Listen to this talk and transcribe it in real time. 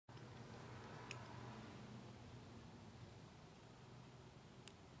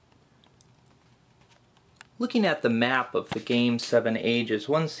Looking at the map of the game Seven Ages,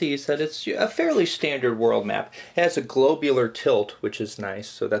 one sees that it's a fairly standard world map. It has a globular tilt, which is nice,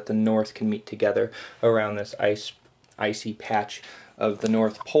 so that the North can meet together around this icy patch of the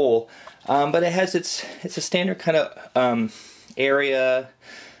North Pole. But it has it's a standard kind of area-based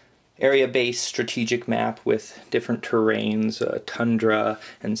strategic map with different terrains, tundra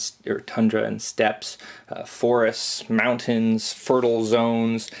and steppes, forests, mountains, fertile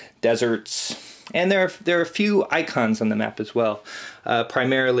zones, deserts. And there are a few icons on the map as well,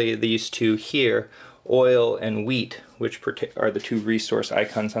 primarily these two here, oil and wheat, which are the two resource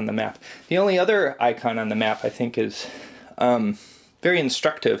icons on the map. The only other icon on the map I think is very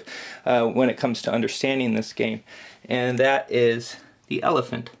instructive when it comes to understanding this game, and that is the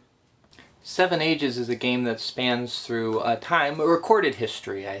elephant. Seven Ages is a game that spans through time, a recorded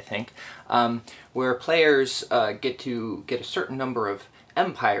history, I think, where players get to get a certain number of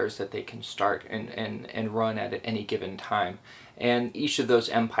empires that they can start and run at any given time. And each of those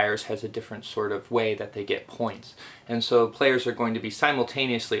empires has a different sort of way that they get points. And so players are going to be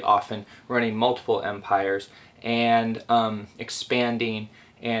simultaneously often running multiple empires and expanding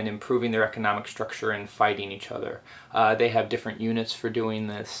and improving their economic structure and fighting each other. They have different units for doing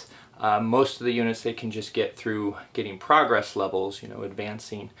this. Most of the units they can just get through getting progress levels,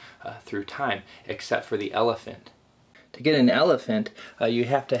 advancing through time, except for the elephant. To get an elephant, you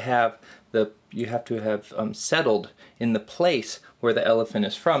have to have settled in the place where the elephant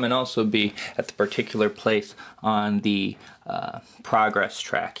is from, and also be at the particular place on the progress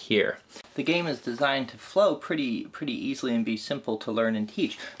track here. The game is designed to flow pretty easily and be simple to learn and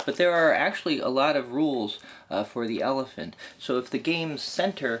teach, but there are actually a lot of rules for the elephant. So if the game's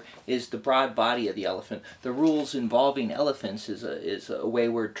center is the broad body of the elephant, the rules involving elephants is a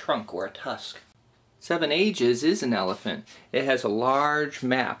wayward trunk or a tusk. Seven Ages is an elephant. It has a large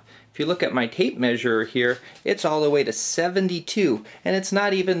map. If you look at my tape measure here, it's all the way to 72, and it's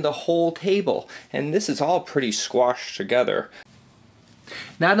not even the whole table. And this is all pretty squashed together.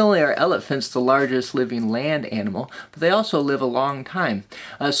 Not only are elephants the largest living land animal, but they also live a long time.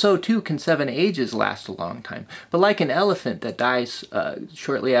 So too can Seven Ages last a long time. But like an elephant that dies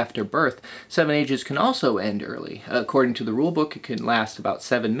shortly after birth, Seven Ages can also end early. According to the rulebook, it can last about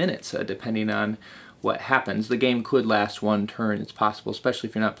 7 minutes, depending on what happens. The game could last one turn, it's possible, especially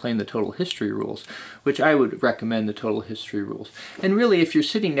if you're not playing the total history rules, which I would recommend the total history rules. And really, if you're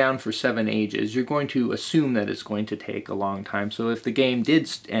sitting down for Seven Ages, you're going to assume that it's going to take a long time, so if the game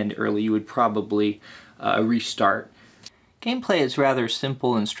did end early, you would probably restart. Gameplay is rather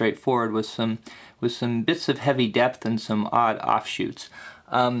simple and straightforward with some bits of heavy depth and some odd offshoots.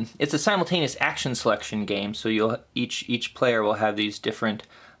 It's a simultaneous action selection game, so each player will have these different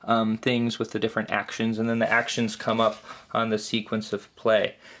things with the different actions, and then the actions come up on the sequence of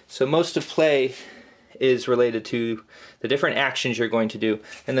play. So most of play is related to the different actions you're going to do,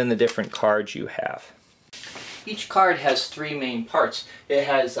 and then the different cards you have. Each card has three main parts. It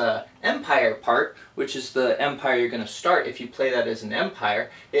has an empire part, which is the empire you're going to start if you play that as an empire.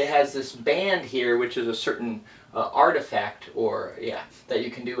 It has this band here, which is a certain artifact that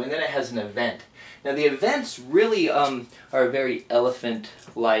you can do, and then it has an event. Now the events really are a very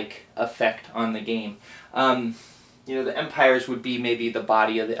elephant-like effect on the game. The empires would be maybe the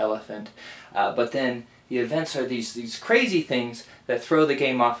body of the elephant, but then the events are these crazy things that throw the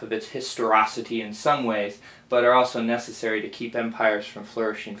game off of its historicity in some ways, but are also necessary to keep empires from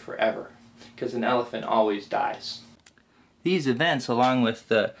flourishing forever, because an elephant always dies. These events, along with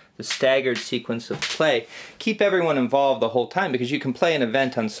the staggered sequence of play, keep everyone involved the whole time, because you can play an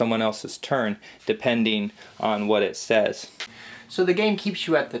event on someone else's turn, depending on what it says. So the game keeps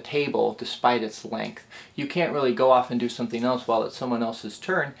you at the table despite its length. You can't really go off and do something else while it's someone else's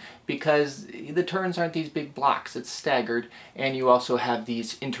turn, because the turns aren't these big blocks. It's staggered, and you also have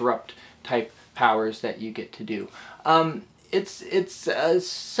these interrupt type powers that you get to do.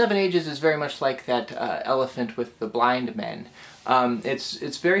 Seven Ages is very much like that elephant with the blind men.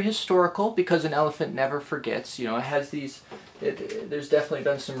 It's very historical, because an elephant never forgets. It has these. There's definitely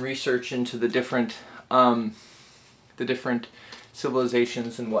been some research into the different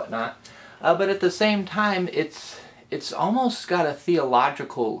civilizations and whatnot. But at the same time, it's almost got a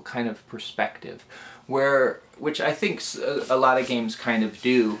theological kind of perspective, which I think a lot of games kind of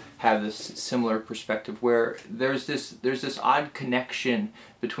do have this similar perspective, where there's this odd connection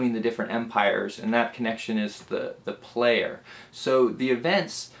between the different empires, and that connection is the player. So the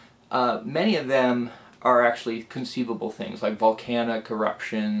events, many of them are actually conceivable things, like volcanic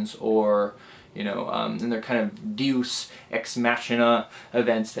eruptions, or you know, and they're kind of Deus Ex Machina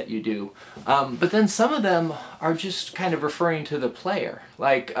events that you do. But then some of them are just kind of referring to the player,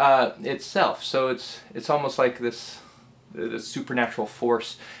 like itself. So it's almost like this supernatural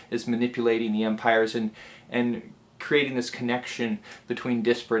force is manipulating the empires and creating this connection between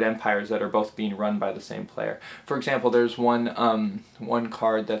disparate empires that are both being run by the same player. For example, there's one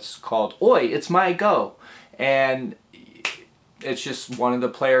card that's called "Oi, it's my go," and it's just one of the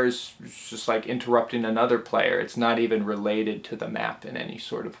players just like interrupting another player. It's not even related to the map in any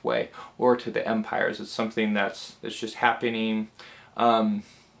sort of way or to the empires. It's something that's just happening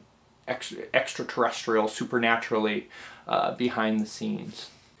extraterrestrial, supernaturally behind the scenes.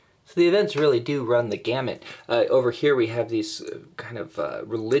 So the events really do run the gamut. Over here we have these kind of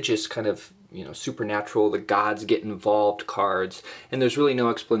religious, kind of, you know, supernatural, the gods get involved cards, and there's really no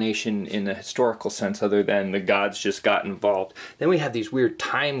explanation in a historical sense other than the gods just got involved. Then we have these weird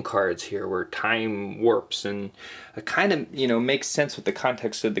time cards here where time warps, and it kind of, you know, makes sense with the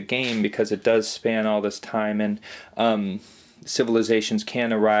context of the game because it does span all this time, and civilizations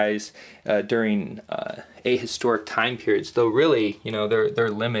can arise during ahistoric time periods, though really, you know, they're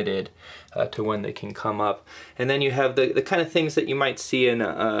limited to when they can come up. And then you have the kind of things that you might see in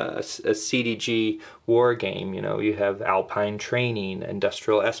a CDG war game. You know, you have Alpine Training,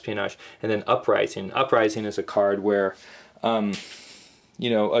 Industrial Espionage, and then Uprising. Uprising is a card where, you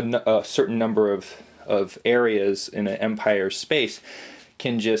know, a certain number of areas in an empire space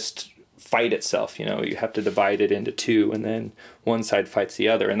can just fight itself. You know, you have to divide it into two, and then one side fights the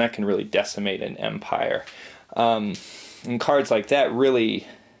other, and that can really decimate an empire. And cards like that really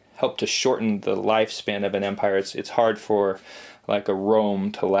help to shorten the lifespan of an empire. It's hard for like a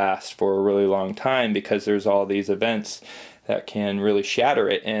Rome to last for a really long time because there's all these events that can really shatter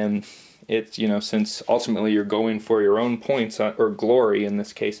it. And it's, you know, since ultimately you're going for your own points or glory in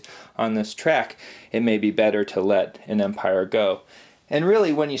this case on this track, it may be better to let an empire go. And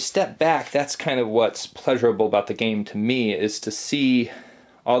really, when you step back, that's kind of what's pleasurable about the game to me, is to see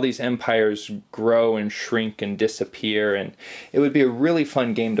all these empires grow and shrink and disappear. And it would be a really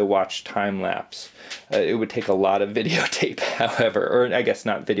fun game to watch time-lapse. It would take a lot of videotape, however, or I guess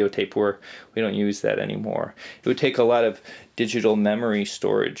not videotape, we don't use that anymore. It would take a lot of digital memory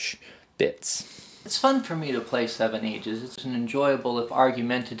storage bits. It's fun for me to play Seven Ages. It's an enjoyable, if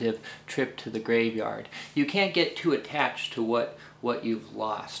argumentative, trip to the graveyard. You can't get too attached to what you've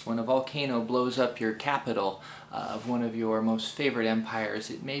lost. When a volcano blows up your capital of one of your most favorite empires,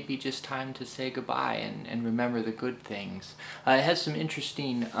 it may be just time to say goodbye and remember the good things. It has some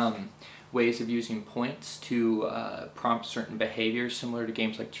interesting ways of using points to prompt certain behaviors, similar to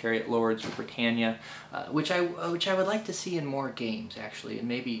games like Chariot Lords or Britannia, which I would like to see in more games, actually, and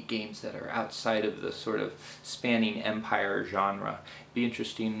maybe games that are outside of the sort of spanning empire genre. It'd be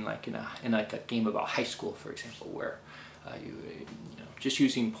interesting, like in a game about high school, for example, where you know, just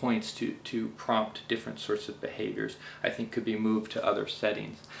using points to prompt different sorts of behaviors, I think could be moved to other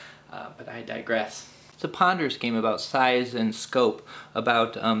settings. But I digress. It's a ponderous game about size and scope,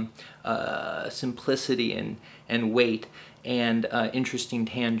 about simplicity and weight, and interesting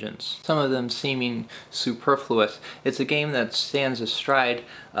tangents, some of them seeming superfluous. It's a game that stands astride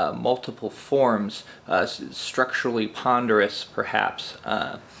multiple forms, structurally ponderous perhaps,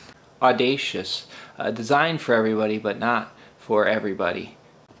 audacious, designed for everybody but not for everybody.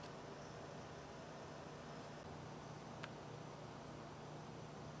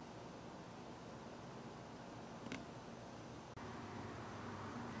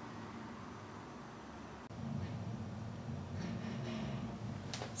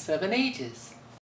 Seven Ages.